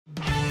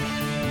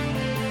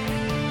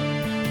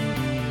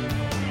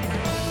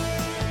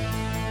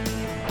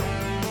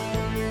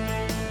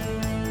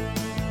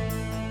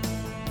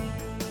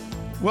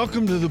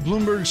Welcome to the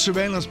Bloomberg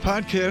Surveillance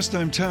Podcast.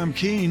 I'm Tom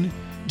Keene.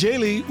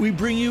 Daily, we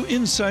bring you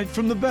insight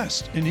from the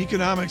best in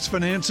economics,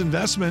 finance,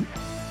 investment,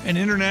 and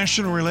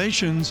international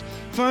relations.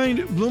 Find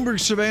Bloomberg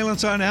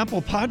Surveillance on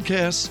Apple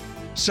Podcasts,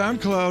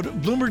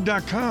 SoundCloud,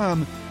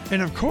 Bloomberg.com,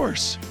 and of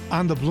course,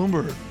 on the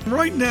Bloomberg.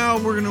 Right now,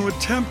 we're going to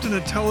attempt an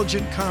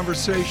intelligent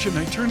conversation.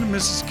 I turned to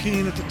Mrs.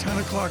 Keene at the 10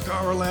 o'clock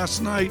hour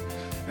last night,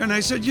 and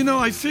I said,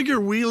 I figure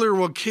Wheeler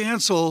will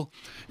cancel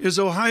as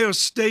Ohio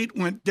State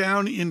went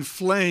down in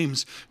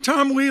flames.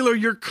 Tom Wheeler,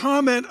 your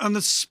comment on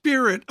the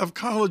spirit of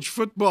college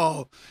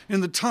football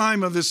in the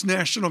time of this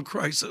national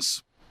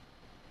crisis.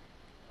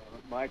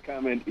 My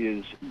comment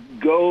is,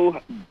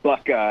 go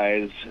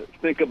Buckeyes.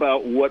 Think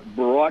about what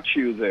brought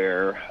you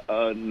there,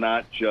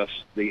 not just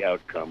the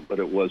outcome, but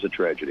it was a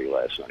tragedy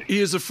last night. He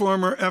is a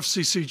former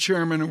FCC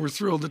chairman, and we're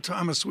thrilled that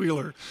Thomas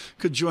Wheeler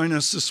could join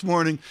us this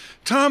morning.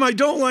 Tom, I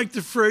don't like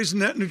the phrase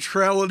net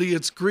neutrality.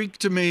 It's Greek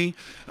to me.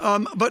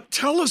 But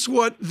tell us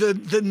what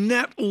the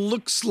net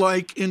looks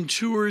like in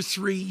 2 or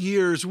 3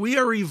 years. We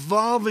are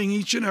evolving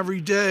each and every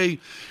day.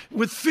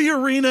 With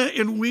Fiorina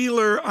and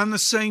Wheeler on the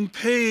same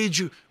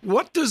page,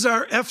 what does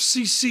our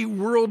FCC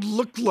world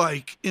look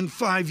like in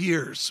 5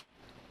 years?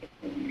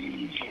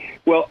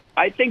 Well,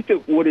 I think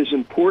that what is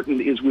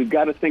important is we've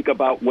got to think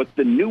about what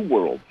the new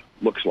world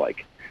looks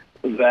like.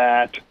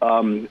 That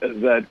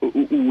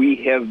we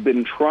have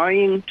been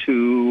trying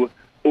to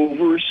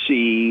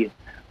oversee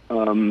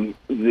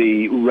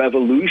the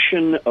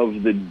revolution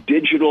of the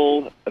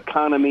digital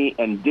economy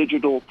and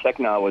digital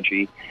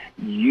technology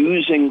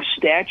using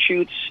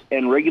statutes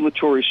and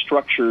regulatory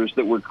structures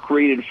that were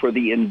created for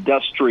the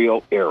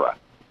industrial era.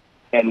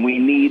 And we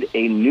need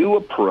a new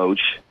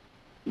approach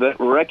that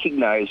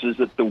recognizes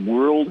that the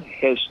world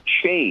has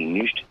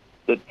changed,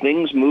 that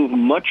things move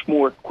much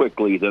more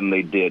quickly than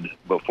they did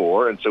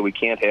before, and so we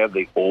can't have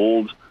the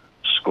old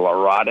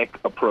sclerotic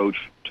approach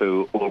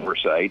to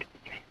oversight.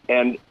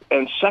 And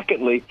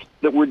secondly,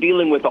 that we're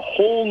dealing with a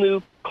whole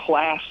new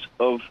class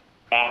of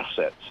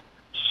assets,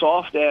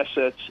 soft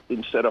assets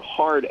instead of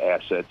hard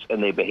assets,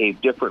 and they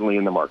behave differently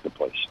in the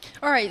marketplace.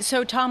 All right.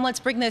 So, Tom, let's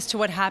bring this to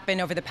what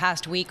happened over the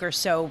past week or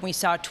so. We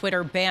saw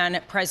Twitter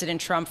ban President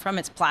Trump from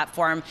its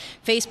platform,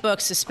 Facebook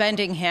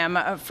suspending him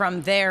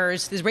from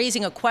theirs. This is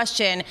raising a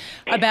question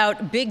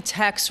about big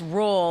tech's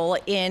role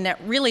in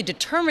really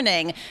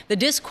determining the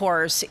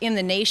discourse in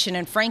the nation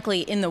and,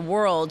 frankly, in the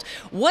world.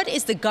 What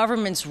is the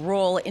government's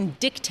role in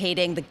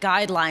dictating the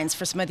guidelines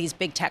for some of these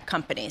big tech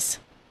companies?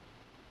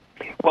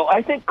 Well,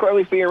 I think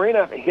Carly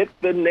Fiorina hit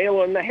the nail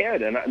on the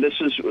head, and this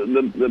is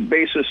the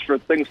basis for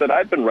things that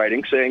I've been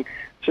writing, saying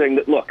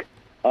that, look,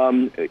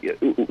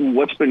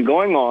 what's been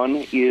going on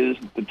is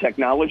the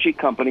technology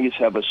companies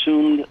have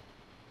assumed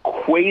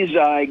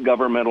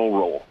quasi-governmental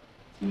role.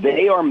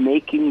 They are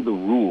making the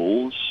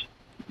rules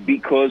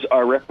because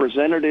our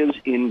representatives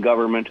in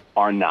government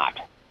are not.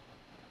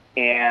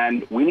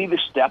 And we need to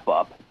step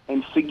up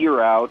and figure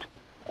out,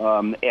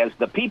 as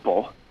the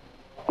people,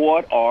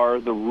 what are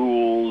the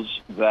rules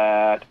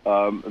that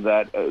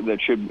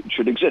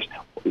should exist?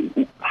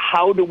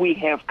 How do we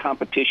have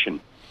competition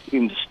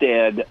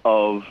instead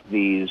of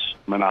these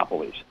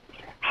monopolies?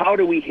 How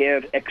do we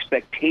have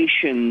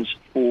expectations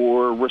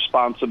for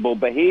responsible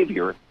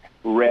behavior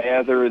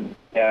rather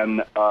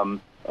than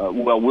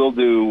we'll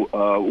do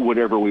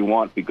whatever we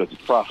want because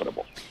it's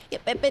profitable? Yeah,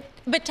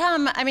 but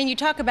Tom, I mean, you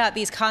talk about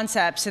these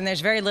concepts, and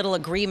there's very little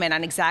agreement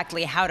on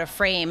exactly how to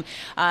frame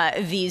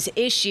these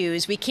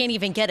issues. We can't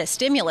even get a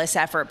stimulus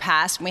effort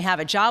passed when we have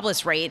a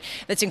jobless rate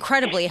that's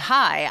incredibly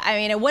high. I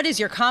mean, what is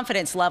your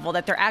confidence level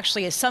that there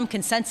actually is some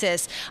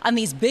consensus on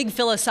these big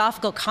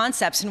philosophical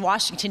concepts in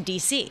Washington,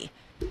 D.C.?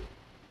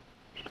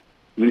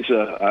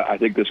 Lisa, I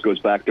think this goes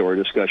back to our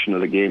discussion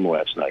of the game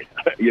last night.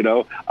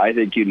 I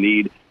think you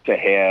need to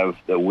have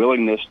the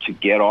willingness to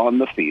get on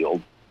the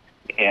field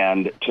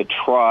and to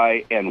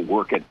try and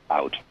work it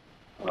out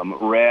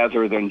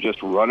rather than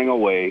just running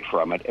away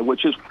from it,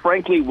 which is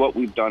frankly what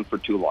we've done for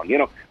too long.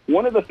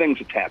 One of the things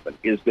that's happened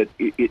is that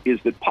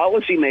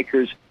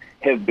policymakers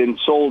have been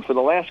sold for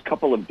the last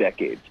couple of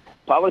decades.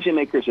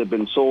 Policymakers have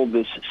been sold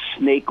this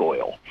snake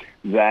oil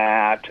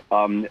that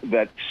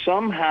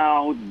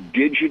somehow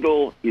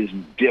digital is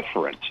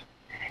different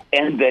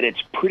and that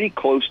it's pretty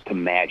close to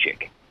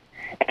magic.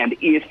 And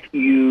if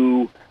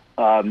you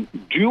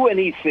do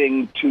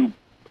anything to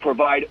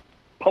provide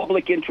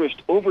public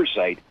interest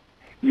oversight,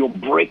 you'll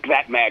break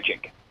that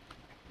magic.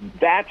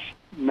 That's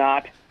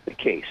not the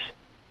case.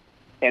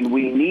 And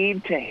we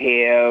need to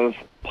have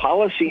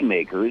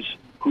policymakers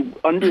who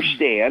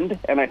understand,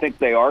 and I think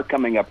they are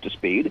coming up to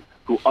speed,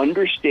 who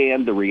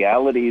understand the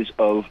realities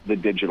of the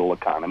digital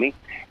economy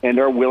and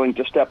are willing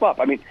to step up.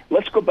 I mean,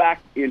 let's go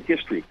back in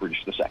history for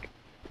just a second.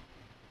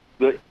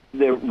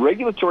 The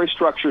regulatory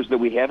structures that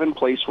we have in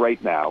place right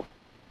now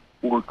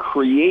were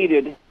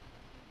created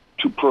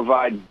to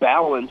provide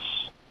balance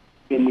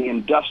in the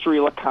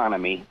industrial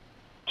economy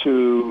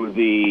to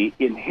the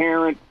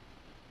inherent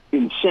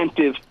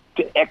incentive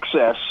to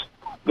excess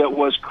that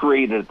was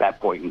created at that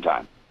point in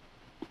time.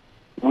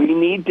 we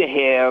need to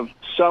have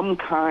some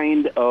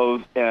kind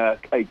of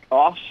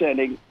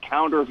offsetting,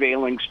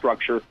 countervailing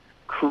structure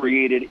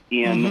created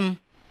in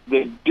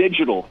the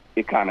digital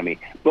economy.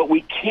 But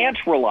we can't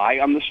rely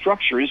on the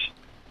structures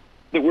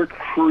that were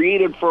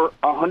created for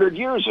 100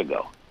 years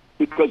ago,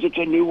 because it's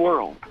a new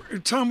world.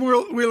 Tom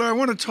Wheeler, I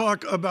want to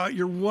talk about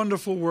your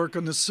wonderful work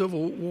on the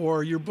Civil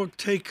War, your book,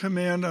 Take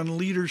Command on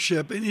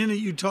Leadership, and in it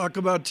you talk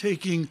about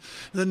taking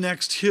the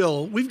next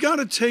hill. We've got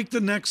to take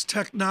the next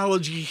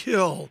technology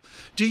hill.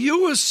 Do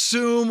you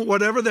assume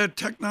whatever that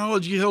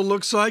technology hill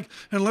looks like,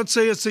 and let's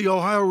say it's the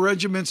Ohio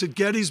regiments at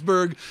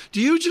Gettysburg, do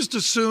you just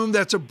assume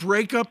that's a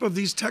breakup of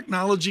these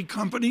technology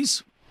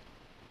companies?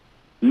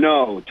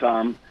 No,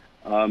 Tom.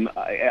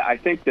 I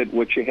think that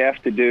what you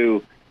have to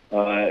do,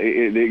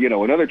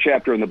 another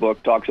chapter in the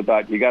book talks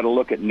about you got to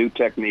look at new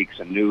techniques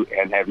and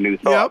have new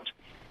thoughts.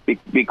 Yep.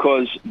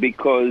 Because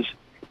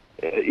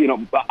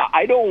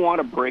I don't want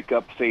to break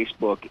up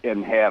Facebook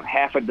and have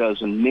half a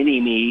dozen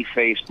mini-me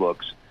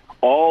Facebooks,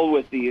 all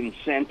with the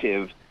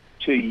incentive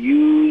to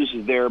use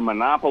their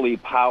monopoly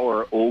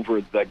power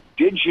over the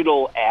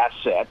digital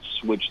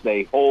assets which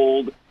they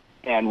hold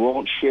and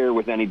won't share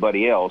with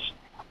anybody else.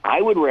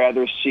 I would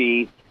rather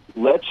see,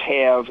 let's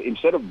have,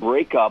 instead of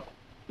break up,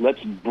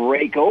 let's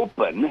break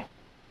open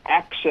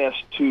access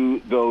to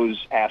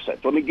those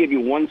assets. Let me give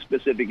you one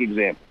specific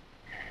example.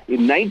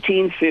 In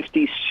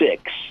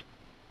 1956,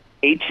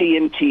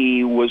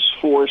 AT&T was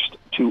forced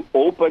to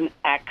open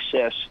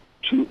access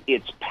to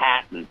its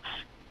patents,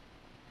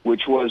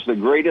 which was the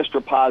greatest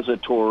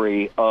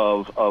repository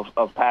of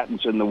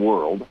patents in the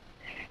world.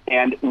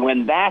 And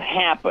when that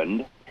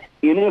happened,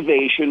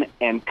 innovation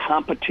and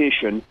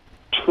competition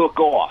took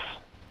off.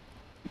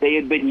 They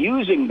had been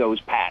using those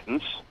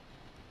patents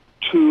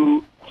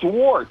to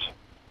thwart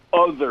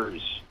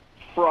others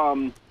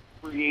from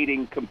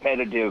creating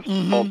competitive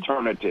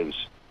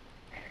alternatives.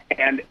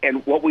 And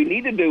what we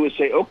need to do is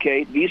say,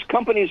 okay, these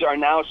companies are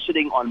now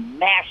sitting on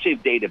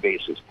massive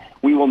databases.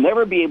 We will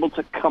never be able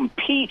to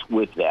compete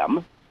with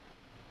them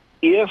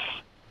if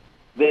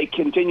they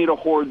continue to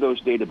hoard those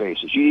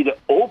databases. You need to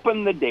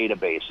open the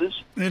databases,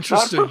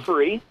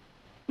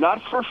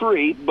 not for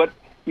free, but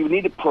you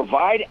need to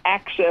provide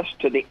access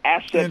to the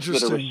assets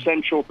that are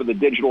essential for the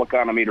digital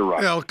economy to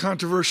run. Well,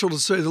 controversial to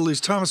say the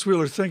least. Thomas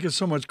Wheeler, thank you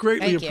so much.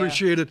 Greatly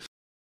appreciated.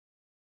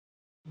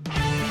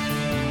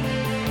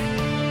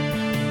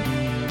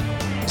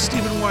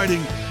 Stephen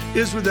Wieting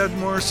is with Ed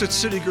Morris at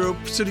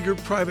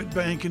Citigroup Private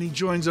Bank, and he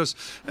joins us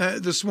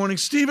this morning.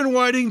 Stephen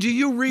Wieting, do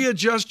you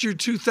readjust your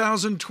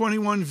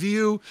 2021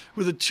 view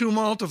with the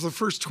tumult of the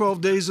first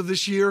 12 days of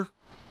this year?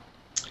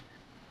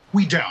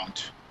 We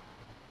don't.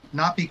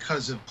 Not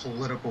because of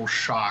political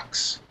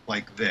shocks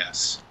like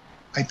this.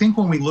 I think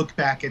when we look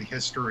back at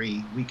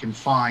history, we can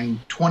find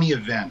 20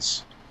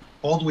 events,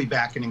 all the way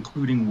back and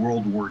including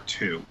World War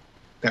II,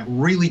 that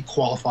really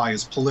qualify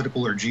as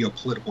political or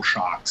geopolitical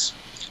shocks.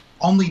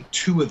 Only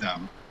 2 of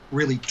them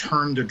really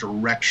turned the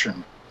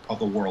direction of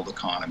the world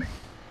economy.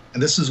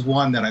 And this is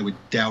one that I would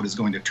doubt is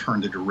going to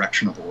turn the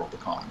direction of the world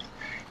economy.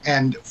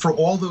 And for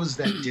all those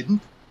that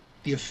didn't,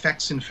 the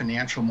effects in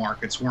financial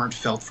markets weren't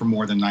felt for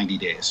more than 90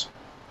 days.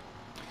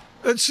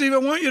 Steve, I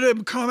want you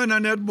to comment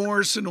on Ed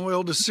Morris and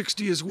oil to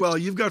 60 as well.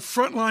 You've got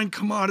frontline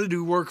commodity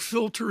work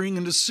filtering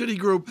into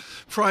Citigroup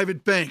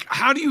Private Bank.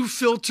 How do you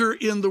filter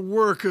in the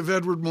work of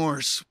Edward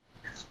Morris?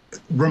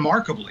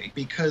 Remarkably,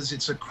 because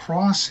it's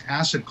across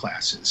asset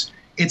classes.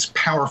 It's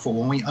powerful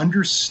when we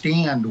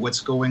understand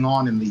what's going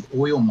on in the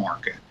oil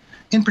market,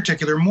 in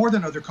particular, more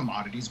than other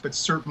commodities, but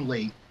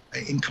certainly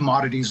in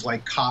commodities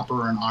like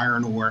copper and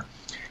iron ore.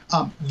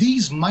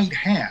 These might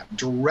have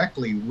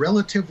directly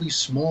relatively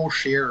small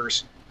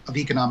shares of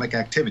economic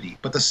activity,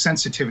 but the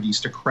sensitivities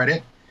to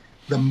credit,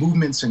 the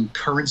movements in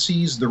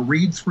currencies, the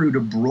read through to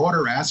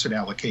broader asset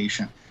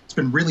allocation, it's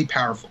been really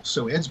powerful.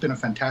 So Ed's been a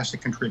fantastic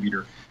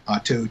contributor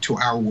to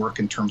our work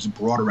in terms of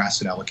broader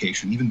asset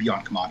allocation, even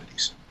beyond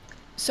commodities.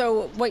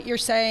 So what you're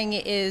saying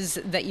is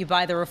that you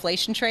buy the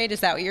reflation trade?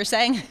 Is that what you're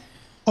saying?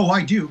 Oh,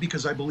 I do,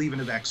 because I believe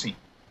in a vaccine.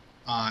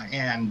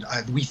 And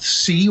we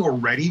see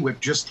already with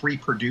just 3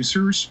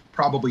 producers,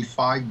 probably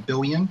 5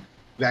 billion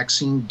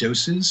vaccine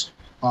doses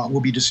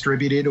will be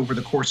distributed over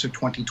the course of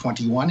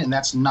 2021, and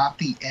that's not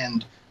the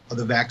end of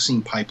the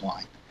vaccine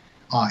pipeline.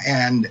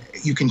 And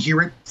you can hear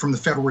it from the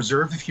Federal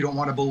Reserve, if you don't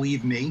want to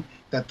believe me,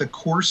 that the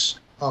course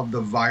of the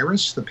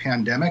virus, the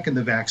pandemic, and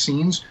the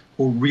vaccines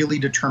will really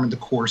determine the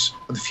course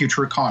of the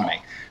future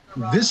economy.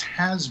 This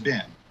has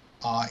been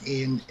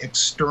an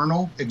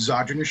external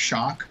exogenous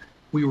shock.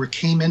 We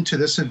came into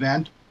this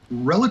event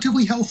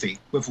relatively healthy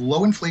with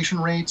low inflation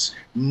rates,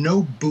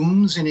 no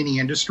booms in any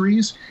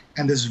industries,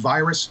 and this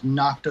virus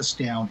knocked us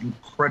down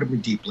incredibly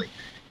deeply.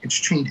 It's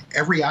changed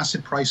every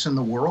asset price in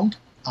the world,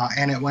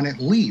 and when it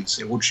leaves,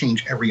 it will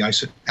change every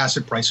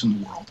asset price in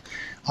the world.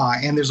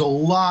 And there's a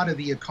lot of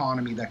the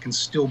economy that can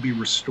still be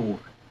restored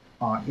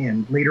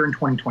later in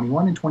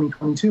 2021 and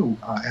 2022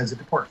 as it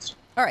departs.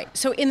 All right.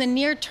 So in the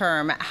near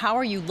term, how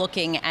are you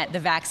looking at the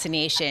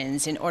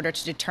vaccinations in order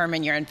to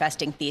determine your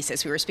investing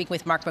thesis? We were speaking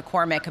with Mark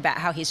McCormick about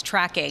how he's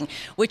tracking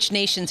which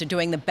nations are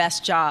doing the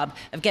best job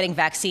of getting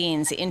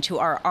vaccines into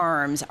our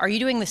arms. Are you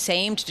doing the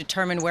same to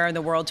determine where in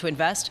the world to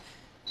invest?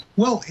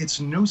 Well, it's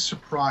no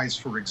surprise,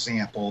 for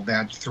example,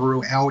 that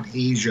throughout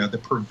Asia, the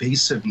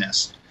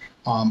pervasiveness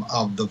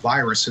of the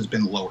virus has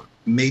been lower.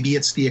 Maybe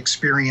it's the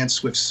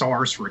experience with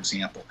SARS, for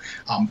example.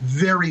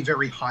 Very,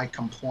 very high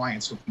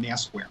compliance with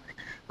mask wearing,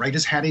 right,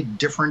 has had a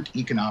different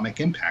economic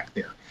impact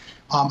there.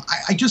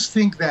 I just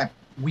think that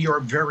we are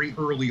very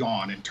early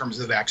on in terms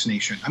of the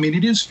vaccination. I mean,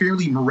 it is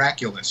fairly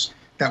miraculous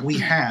that we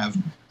have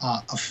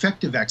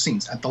effective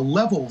vaccines at the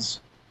levels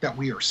that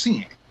we are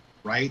seeing,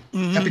 right?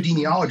 Mm-hmm.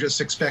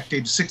 Epidemiologists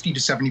expected 60 to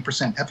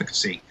 70%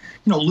 efficacy,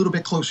 a little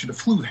bit closer to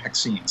flu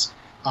vaccines.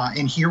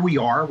 And here we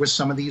are with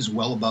some of these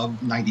well above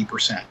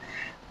 90%.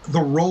 The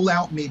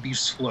rollout may be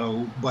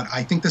slow, but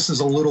I think this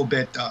is a little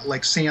bit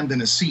like sand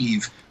in a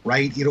sieve,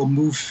 right? It'll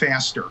move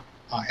faster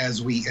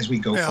as we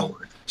go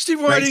forward.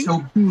 Steve Wieting.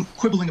 Right? So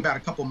quibbling about a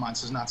couple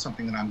months is not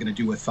something that I'm going to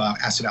do with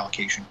asset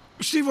allocation.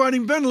 Steve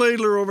Wieting, Ben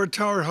Laidler over at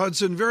Tower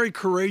Hudson, very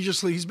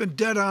courageously, he's been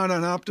dead on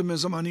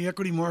optimism on the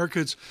equity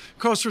markets.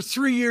 Calls for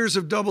 3 years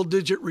of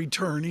double-digit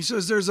return. He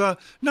says there's a,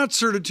 not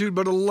certitude,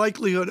 but a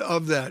likelihood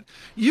of that.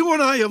 You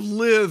and I have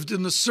lived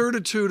in the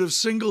certitude of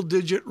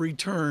single-digit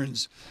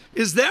returns.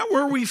 Is that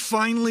where we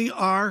finally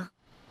are?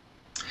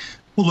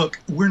 Well, look,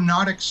 we're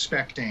not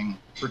expecting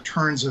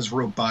returns as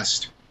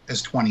robust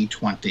as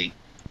 2020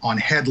 on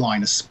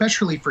headline,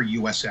 especially for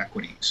U.S.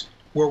 equities,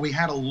 where we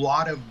had a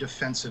lot of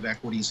defensive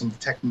equities in the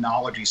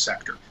technology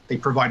sector. They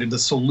provided the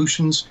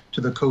solutions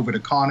to the COVID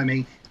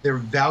economy. Their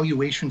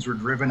valuations were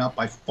driven up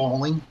by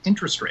falling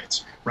interest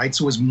rates, right?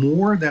 So it was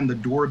more than the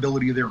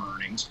durability of their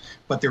earnings,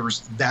 but there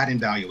was that in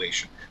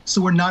valuation. So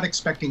we're not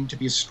expecting to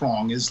be as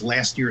strong as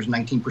last year's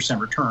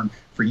 19% return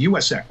for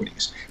U.S.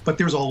 equities. But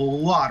there's a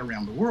lot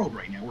around the world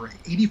right now where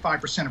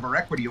 85% of our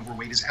equity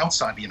overweight is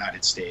outside the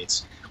United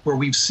States, where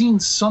we've seen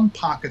some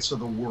pockets of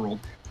the world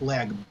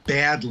lag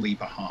badly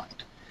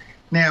behind.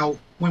 Now,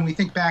 when we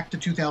think back to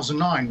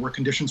 2009, where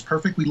conditions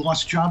perfect, we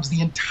lost jobs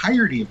the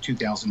entirety of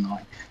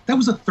 2009. That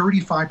was a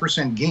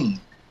 35% gain,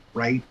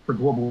 right, for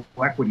global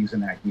equities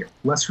in that year.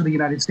 Less for the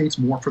United States,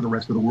 more for the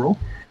rest of the world.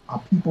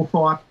 People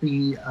thought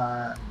the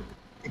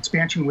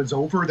expansion was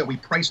over, that we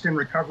priced in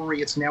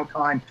recovery. It's now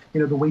time,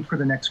 to wait for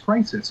the next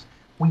crisis.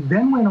 We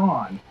then went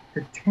on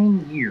to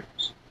 10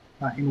 years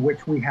in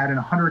which we had an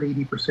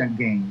 180%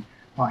 gain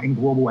in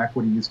global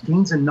equities,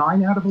 gains in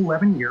 9 out of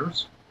 11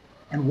 years.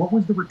 And what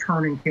was the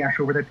return in cash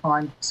over that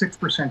time?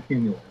 6%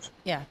 cumulative.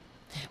 Yeah.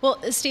 Well,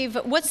 Steve,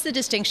 what's the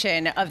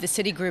distinction of the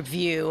Citigroup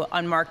view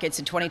on markets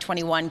in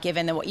 2021,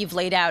 given that what you've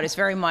laid out is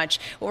very much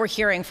what we're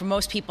hearing from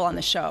most people on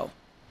the show?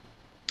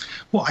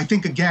 Well, I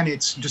think, again,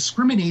 it's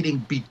discriminating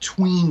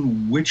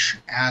between which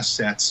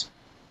assets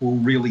will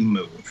really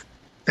move.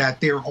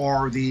 That there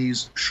are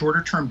these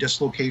shorter-term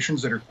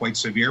dislocations that are quite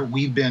severe.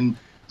 We've been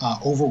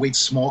overweight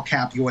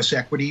small-cap U.S.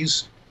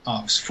 equities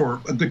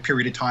for a good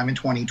period of time in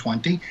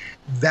 2020.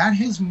 That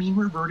has mean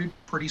reverted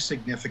pretty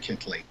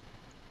significantly.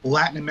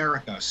 Latin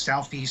America,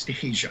 Southeast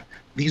Asia,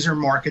 these are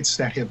markets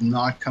that have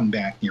not come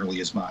back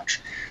nearly as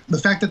much. The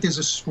fact that there's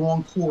a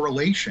strong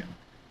correlation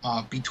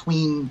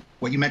between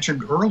what you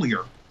mentioned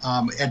earlier,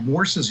 Ed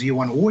Morse's view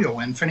on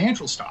oil and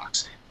financial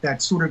stocks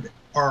that sort of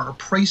are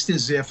priced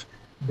as if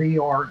they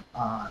are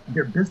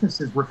their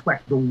businesses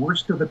reflect the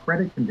worst of the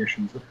credit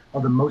conditions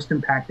of the most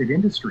impacted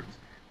industries.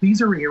 These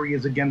are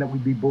areas, again, that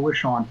we'd be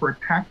bullish on for a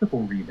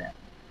tactical rebound.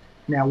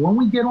 Now, when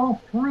we get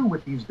all through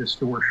with these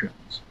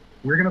distortions,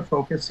 we're going to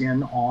focus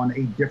in on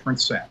a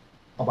different set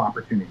of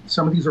opportunities.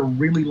 Some of these are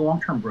really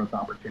long-term growth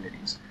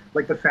opportunities,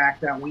 like the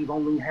fact that we've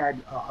only had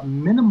a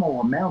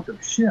minimal amount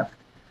of shift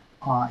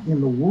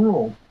in the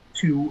world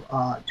to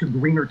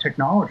greener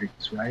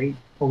technologies, right?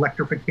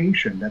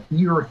 Electrification, that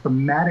these are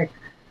thematic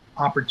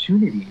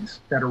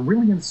opportunities that are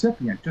really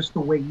incipient, just the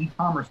way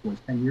e-commerce was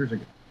 10 years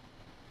ago.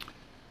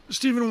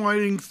 Stephen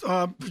Wieting,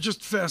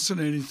 just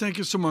fascinating. Thank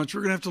you so much.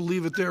 We're going to have to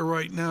leave it there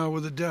right now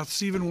with the death.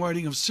 Stephen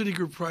Wieting of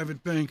Citigroup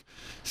Private Bank.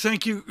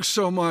 Thank you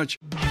so much.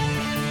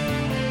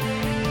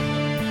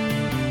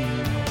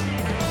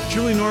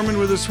 Julie Norman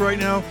with us right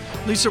now.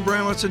 Lisa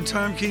Bramlett and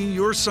Tom Keene,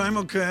 your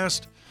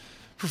simulcast.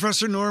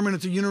 Professor Norman at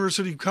the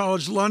University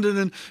College London.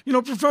 And,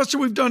 Professor,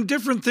 we've done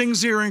different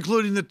things here,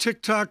 including the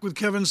TikTok with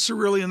Kevin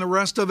Cirilli and the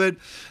rest of it.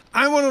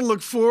 I want to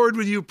look forward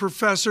with you,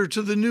 Professor,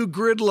 to the new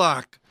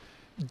gridlock.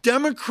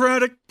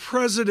 Democratic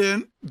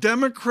president,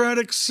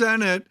 Democratic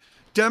Senate,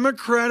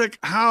 Democratic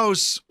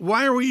House.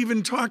 Why are we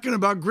even talking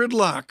about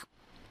gridlock?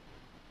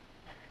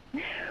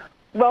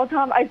 Well,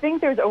 Tom, I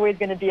think there's always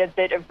going to be a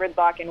bit of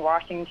gridlock in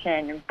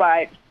Washington.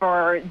 But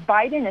for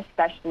Biden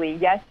especially,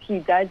 yes, he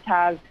does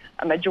have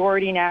a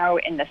majority now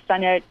in the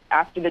Senate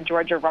after the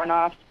Georgia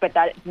runoffs, but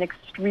that is an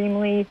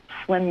extremely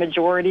slim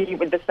majority,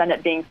 with the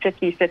Senate being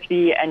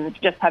 50-50 and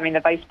just having the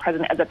vice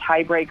president as a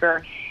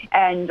tiebreaker,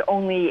 and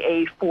only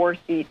a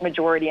 4-seat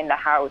majority in the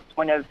House,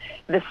 one of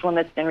the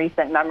slimmest in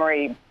recent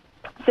memory.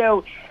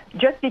 So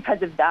just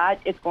because of that,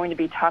 it's going to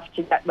be tough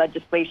to get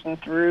legislation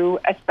through,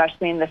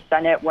 especially in the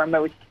Senate, where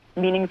most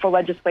meaningful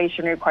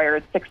legislation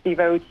requires 60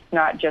 votes,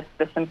 not just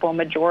the simple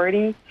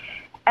majority.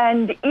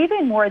 And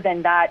even more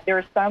than that,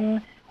 there's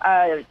some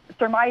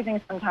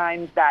surmising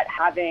sometimes that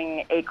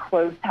having a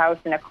closed House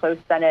and a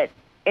closed Senate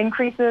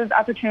increases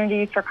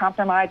opportunities for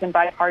compromise and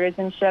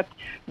bipartisanship.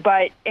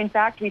 But in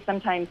fact, we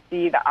sometimes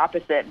see the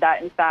opposite,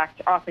 that in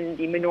fact, often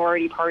the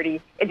minority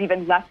party is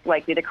even less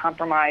likely to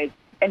compromise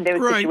in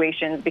those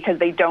situations because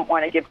they don't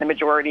want to give the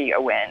majority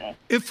a win.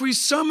 If we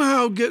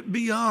somehow get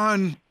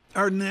beyond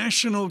our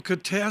national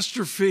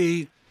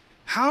catastrophe,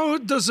 how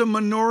does a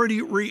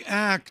minority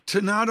react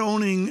to not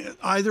owning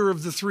either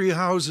of the three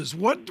houses?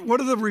 What do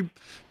the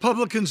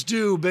Republicans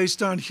do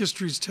based on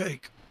history's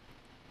take?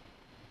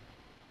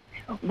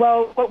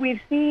 Well, what we've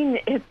seen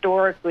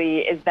historically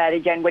is that,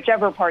 again,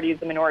 whichever party is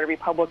the minority,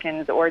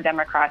 Republicans or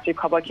Democrats,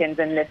 Republicans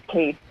in this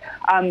case,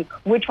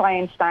 would try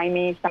and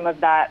stymie some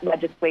of that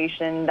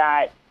legislation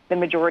that the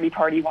majority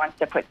party wants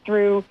to put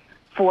through.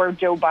 For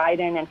Joe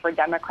Biden and for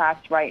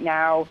Democrats right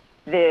now,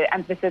 the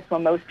emphasis will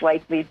most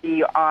likely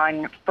be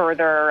on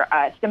further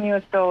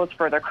stimulus bills,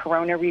 further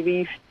corona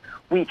relief.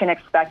 We can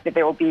expect that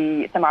there will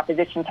be some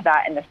opposition to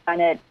that in the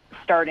Senate,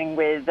 starting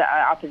with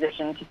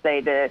opposition to,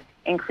 say, the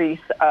increase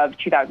of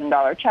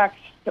 $2,000 checks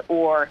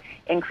or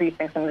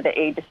increasing some of the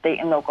aid to state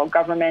and local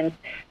governments.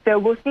 So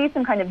we'll see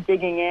some kind of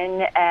digging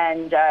in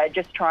and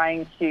just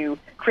trying to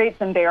create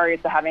some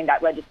barriers to having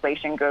that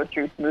legislation go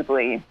through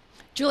smoothly.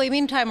 Julie,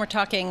 meantime, we're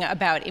talking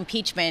about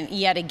impeachment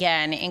yet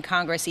again in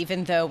Congress,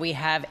 even though we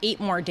have 8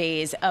 more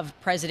days of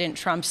President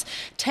Trump's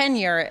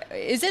tenure.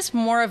 Is this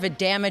more of a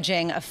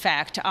damaging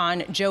effect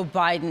on Joe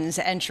Biden's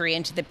entry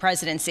into the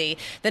presidency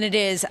than it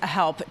is a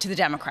help to the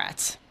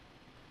Democrats?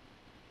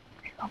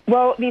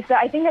 Well, Lisa,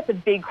 I think that's a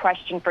big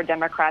question for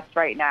Democrats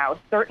right now.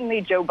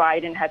 Certainly, Joe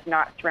Biden has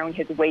not thrown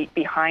his weight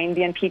behind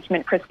the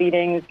impeachment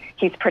proceedings.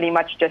 He's pretty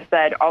much just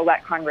said, I'll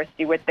let Congress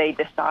do what they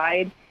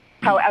decide.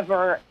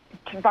 However,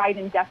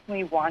 Biden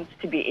definitely wants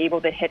to be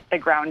able to hit the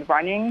ground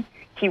running.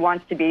 He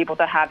wants to be able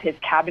to have his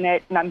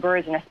cabinet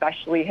members and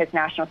especially his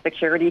national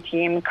security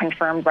team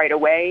confirmed right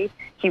away.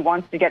 He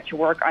wants to get to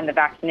work on the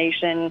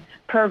vaccination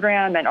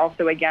program and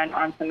also, again,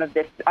 on some of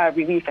this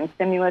relief and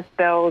stimulus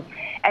bills.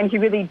 And he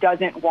really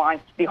doesn't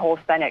want the whole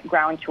Senate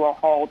ground to a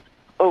halt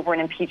over an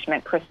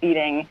impeachment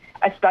proceeding,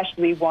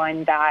 especially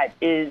one that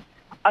is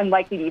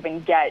unlikely to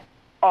even get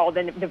all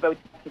the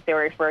votes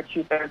necessary for a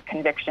 2/3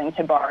 conviction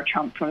to bar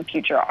Trump from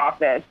future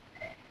office.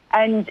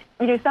 And,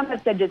 some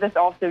have said, does this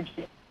also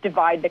just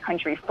divide the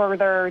country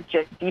further,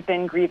 just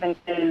deepen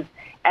grievances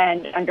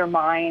and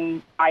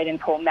undermine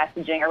Biden's whole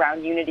messaging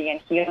around unity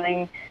and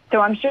healing? So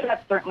I'm sure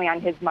that's certainly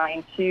on his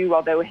mind, too,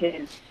 although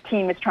his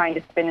team is trying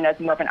to spin it as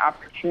more of an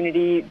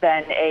opportunity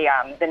than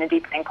a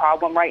deepening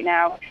problem right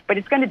now. But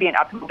it's going to be an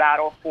uphill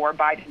battle for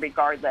Biden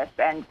regardless,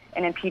 and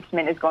an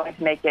impeachment is going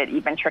to make it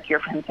even trickier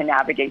for him to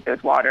navigate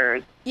those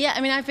waters. Yeah,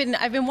 I mean, I've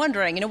been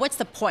wondering, what's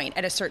the point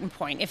at a certain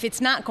point? If it's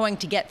not going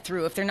to get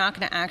through, if they're not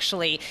going to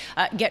actually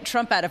get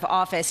Trump out of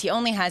office, he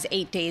only has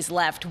 8 days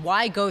left.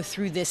 Why go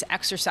through this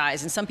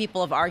exercise? And some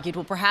people have argued,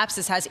 well, perhaps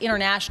this has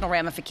international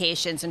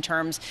ramifications in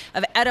terms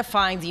of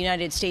edifying the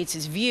United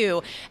States'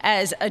 view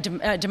as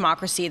a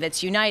democracy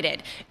that's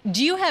united.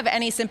 Do you have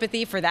any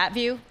sympathy for that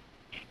view?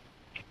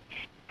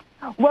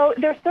 Well,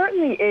 there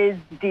certainly is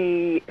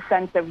the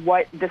sense of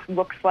what this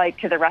looks like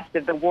to the rest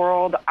of the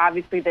world.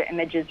 Obviously, the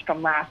images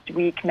from last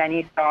week,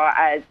 many saw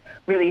as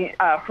really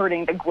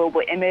hurting the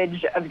global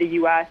image of the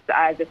U.S.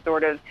 as a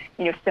sort of,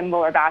 symbol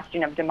or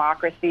bastion of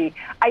democracy.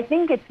 I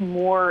think it's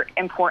more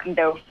important,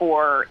 though,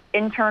 for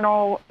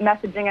internal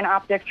messaging and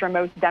optics for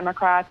most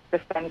Democrats, the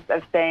sense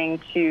of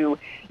saying to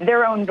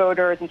their own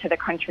voters and to the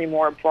country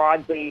more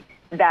broadly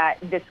that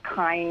this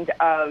kind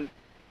of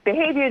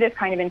behavior, this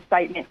kind of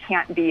incitement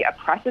can't be a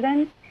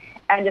precedent,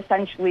 and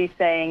essentially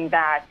saying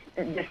that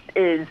this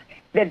is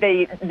that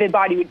the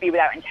body would be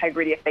without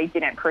integrity if they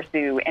didn't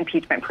pursue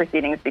impeachment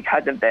proceedings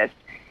because of this.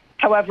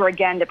 However,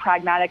 again, the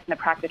pragmatics and the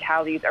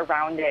practicalities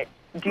around it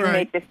do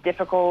make this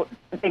difficult.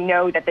 They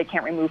know that they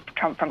can't remove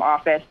Trump from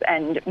office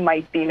and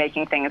might be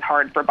making things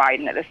hard for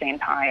Biden at the same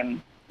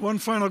time. One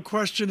final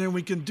question, and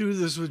we can do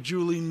this with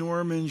Julie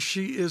Norman.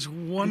 She is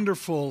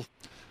wonderful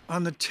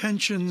on the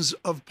tensions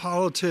of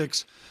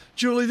politics.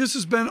 Julie, this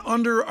has been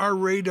under our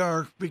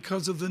radar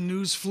because of the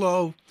news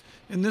flow,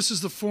 and this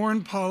is the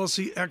foreign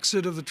policy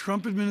exit of the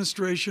Trump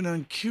administration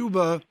on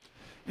Cuba,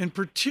 and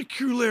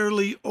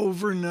particularly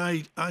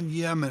overnight on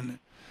Yemen.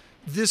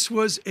 This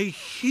was a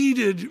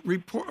heated,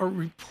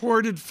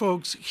 reported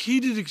folks,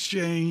 heated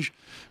exchange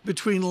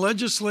between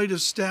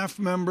legislative staff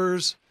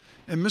members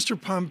and Mr.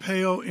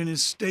 Pompeo in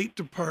his State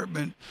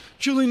Department.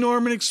 Julie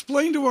Norman,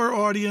 explain to our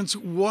audience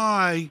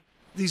why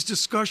these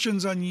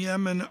discussions on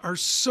Yemen are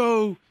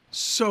so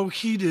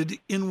heated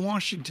in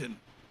Washington.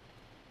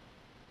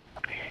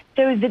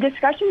 So the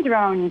discussions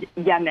around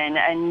Yemen,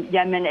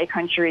 a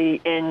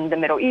country in the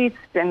Middle East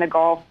and the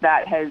Gulf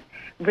that has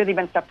really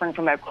been suffering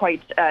from a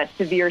quite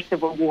severe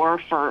civil war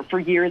for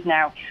years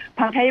now.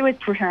 Pompeo is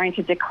preparing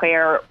to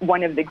declare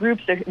one of the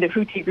groups, the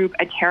Houthi group,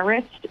 a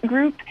terrorist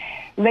group.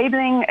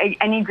 Labeling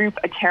any group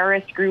a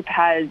terrorist group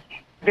has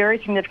very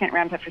significant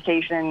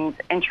ramifications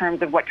in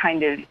terms of what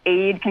kind of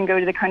aid can go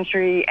to the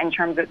country, in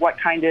terms of what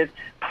kind of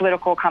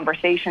political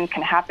conversations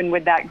can happen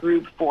with that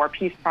group for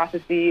peace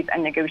processes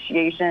and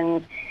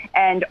negotiations,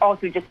 and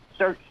also just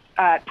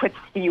puts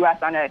the U.S.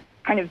 on a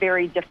kind of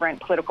very different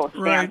political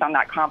stance on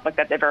that conflict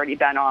that they've already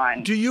been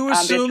on. Do you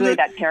assume really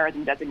that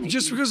terrorism designation?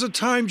 Just because of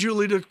time,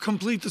 Julie, to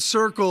complete the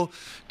circle,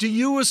 do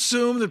you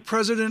assume that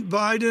President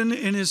Biden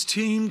and his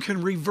team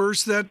can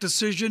reverse that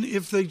decision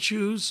if they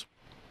choose?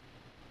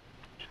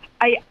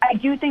 I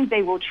do think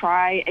they will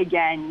try.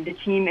 Again, the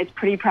team is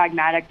pretty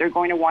pragmatic. They're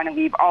going to want to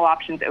leave all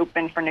options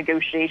open for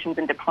negotiations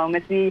and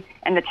diplomacy,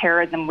 and the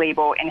terrorism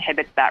label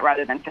inhibits that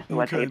rather than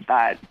facilitates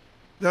that.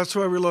 That's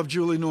why we love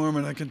Julie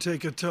Norman. I can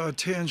take it to a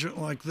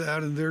tangent like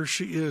that, and there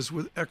she is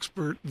with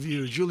expert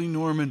views. Julie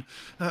Norman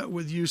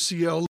with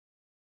UCL.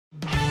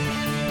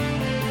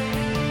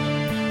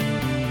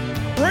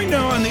 Right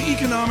now on the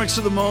economics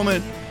of the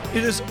moment,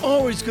 it is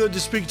always good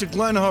to speak to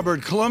Glenn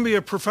Hubbard, Columbia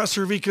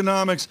professor of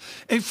economics,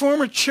 a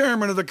former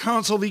chairman of the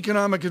Council of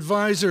Economic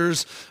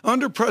Advisors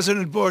under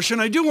President Bush. And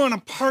I do want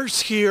to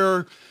parse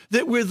here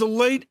that with the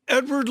late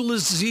Edward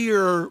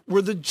Lazier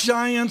were the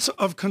giants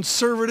of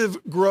conservative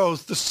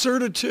growth, the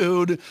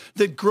certitude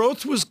that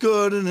growth was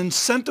good and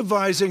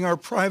incentivizing our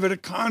private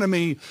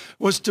economy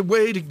was the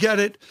way to get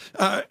it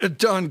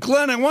done.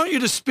 Glenn, I want you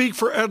to speak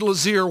for Ed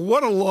Lazier.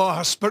 What a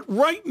loss. But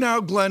right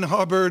now, Glenn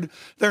Hubbard,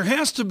 there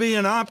has to be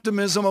an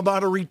optimism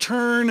about a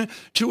return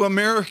to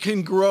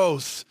American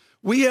growth.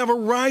 We have a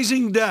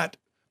rising debt,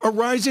 a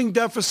rising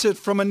deficit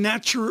from a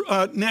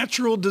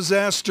natural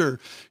disaster.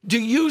 Do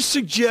you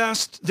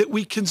suggest that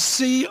we can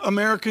see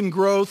American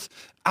growth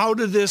out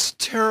of this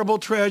terrible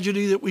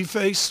tragedy that we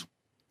face?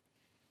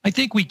 I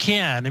think we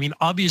can. I mean,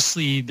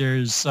 obviously,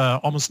 there's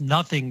almost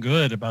nothing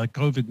good about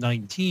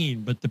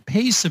COVID-19, but the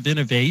pace of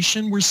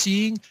innovation we're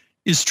seeing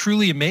is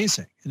truly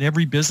amazing. And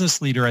every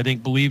business leader, I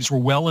think, believes we're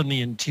well in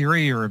the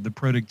interior of the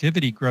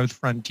productivity growth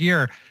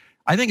frontier.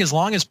 I think as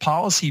long as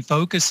policy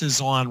focuses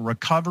on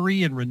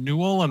recovery and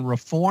renewal and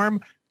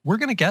reform, we're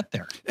going to get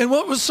there. And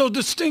what was so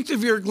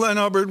distinctive here, Glenn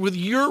Hubbard, with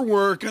your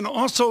work and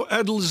also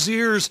Ed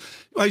Lazier's,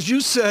 as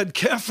you said,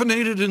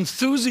 caffeinated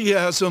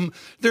enthusiasm,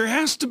 there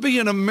has to be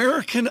an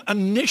American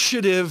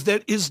initiative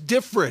that is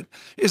different.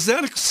 Is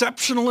that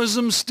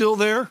exceptionalism still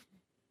there?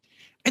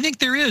 I think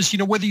there is. You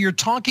know, whether you're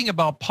talking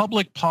about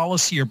public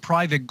policy or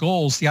private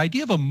goals, the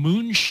idea of a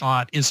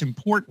moonshot is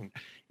important.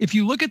 If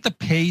you look at the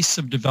pace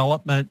of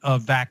development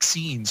of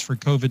vaccines for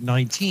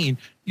COVID-19,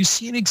 you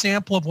see an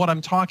example of what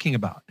I'm talking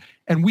about.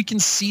 And we can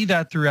see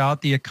that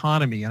throughout the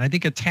economy. And I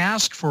think a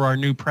task for our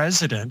new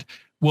president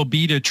will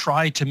be to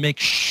try to make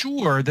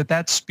sure that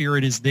that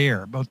spirit is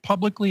there, both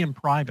publicly and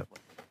privately.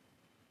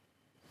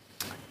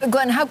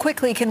 Glenn, how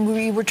quickly can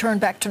we return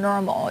back to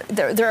normal?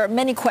 There are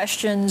many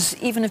questions,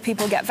 even if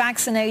people get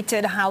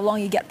vaccinated, how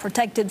long you get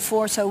protected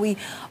for. So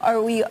are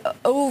we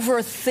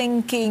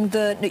overthinking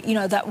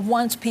that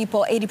once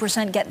people,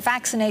 80% get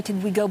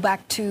vaccinated, we go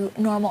back to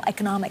normal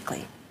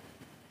economically?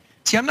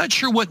 See, I'm not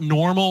sure what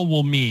normal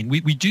will mean.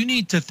 We do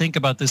need to think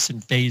about this in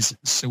phases.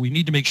 So we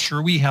need to make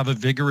sure we have a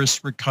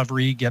vigorous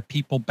recovery, get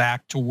people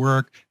back to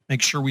work,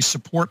 make sure we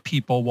support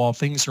people while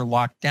things are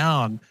locked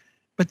down.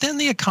 But then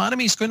the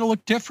economy is going to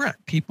look different.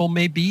 People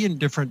may be in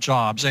different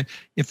jobs.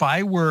 If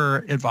I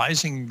were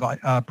advising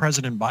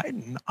President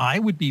Biden, I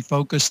would be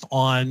focused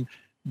on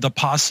the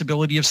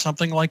possibility of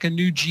something like a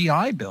new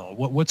GI Bill.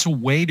 What's a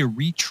way to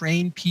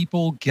retrain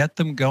people, get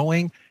them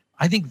going?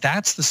 I think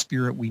that's the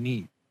spirit we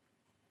need.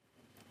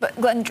 But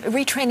Glenn,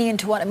 retraining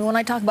into what? I mean, when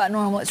I talk about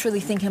normal, it's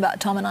really thinking about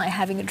Tom and I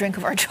having a drink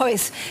of our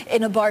choice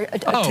in a bar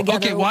together.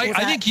 Okay. Well,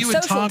 I think you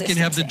and Tom can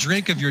have the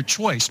drink of your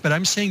choice, but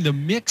I'm saying the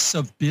mix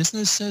of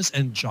businesses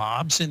and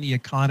jobs in the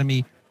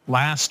economy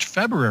last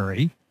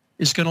February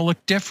is going to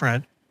look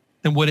different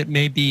than what it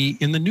may be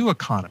in the new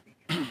economy.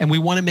 And we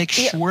want to make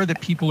sure that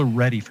people are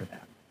ready for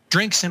that.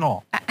 Drinks and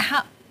all.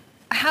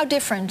 How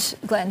different,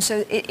 Glenn?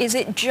 So is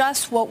it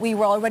just what we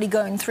were already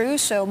going through,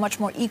 so much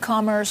more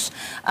e-commerce,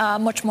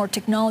 much more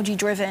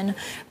technology-driven,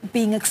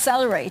 being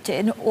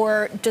accelerated,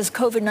 or does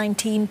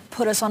COVID-19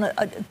 put us on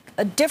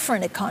a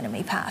different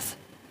economy path?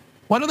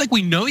 Well, I don't think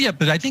we know yet,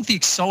 but I think the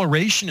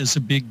acceleration is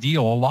a big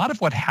deal. A lot of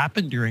what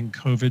happened during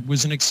COVID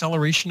was an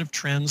acceleration of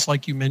trends,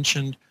 like you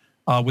mentioned,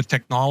 with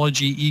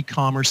technology,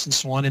 e-commerce, and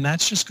so on, and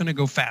that's just going to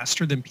go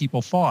faster than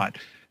people thought.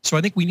 So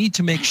I think we need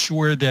to make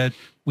sure that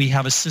we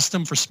have a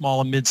system for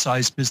small and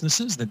mid-sized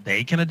businesses that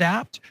they can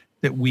adapt,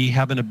 that we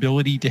have an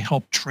ability to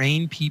help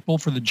train people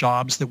for the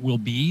jobs that will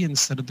be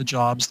instead of the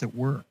jobs that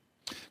were.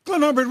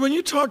 Glenn Hubbard, when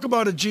you talk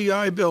about a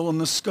GI Bill and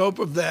the scope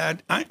of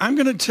that, I'm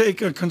going to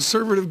take a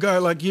conservative guy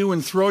like you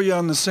and throw you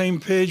on the same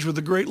page with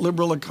the great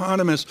liberal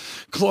economist,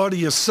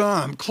 Claudia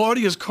Sahm.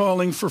 Claudia's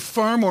calling for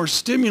far more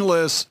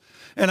stimulus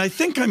And I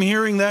think I'm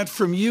hearing that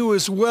from you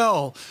as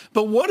well.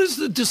 But what is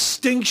the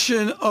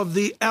distinction of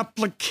the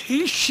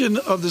application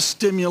of the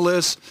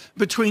stimulus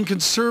between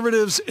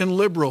conservatives and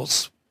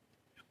liberals?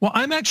 Well,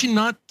 I'm actually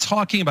not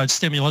talking about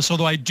stimulus,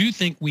 although I do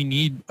think we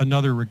need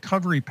another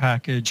recovery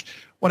package.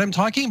 What I'm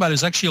talking about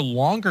is actually a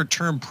longer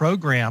term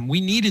program.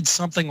 We needed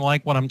something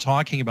like what I'm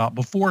talking about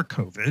before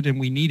COVID, and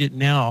we need it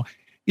now.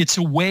 It's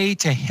a way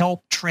to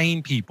help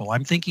train people.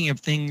 I'm thinking of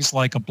things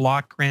like a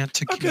block grant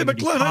to community but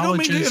Glenn, colleges. I don't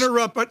mean to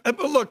interrupt, but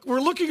look,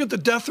 we're looking at the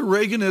death of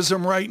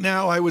Reaganism right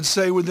now, I would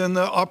say, within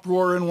the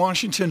uproar in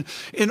Washington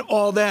and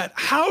all that.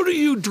 How do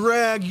you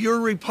drag your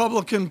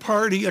Republican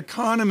Party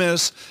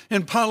economists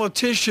and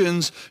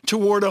politicians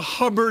toward a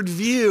Hubbard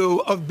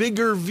view of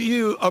bigger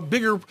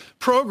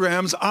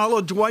programs a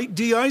la Dwight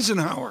D.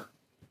 Eisenhower?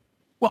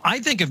 Well, I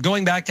think of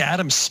going back to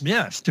Adam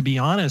Smith, to be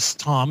honest,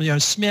 Tom.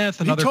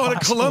 Smith and he other taught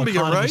at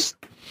Columbia, right?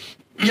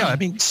 Yeah, I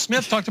mean,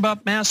 Smith talked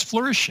about mass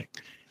flourishing.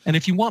 And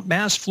if you want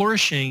mass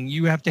flourishing,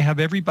 you have to have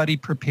everybody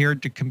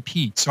prepared to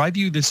compete. So I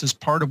view this as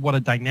part of what a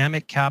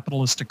dynamic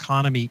capitalist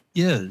economy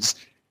is.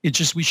 It's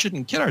just we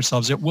shouldn't kid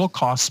ourselves. It will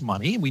cost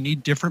money, and we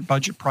need different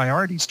budget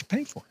priorities to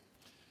pay for it.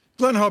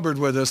 Glenn Hubbard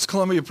with us,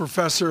 Columbia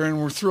professor, and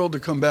we're thrilled to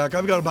come back.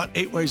 I've got about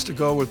 8 ways to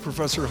go with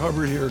Professor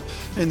Hubbard here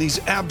in these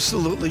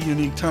absolutely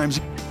unique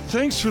times.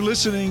 Thanks for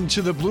listening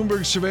to the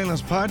Bloomberg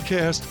Surveillance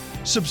Podcast.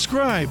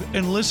 Subscribe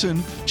and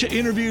listen to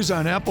interviews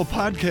on Apple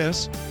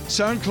Podcasts,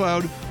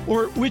 SoundCloud,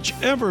 or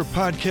whichever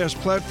podcast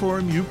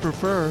platform you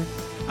prefer.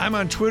 I'm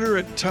on Twitter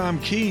at Tom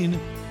Keene.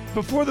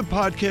 Before the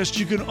podcast,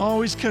 you can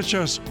always catch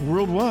us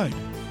worldwide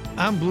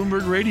on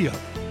Bloomberg Radio.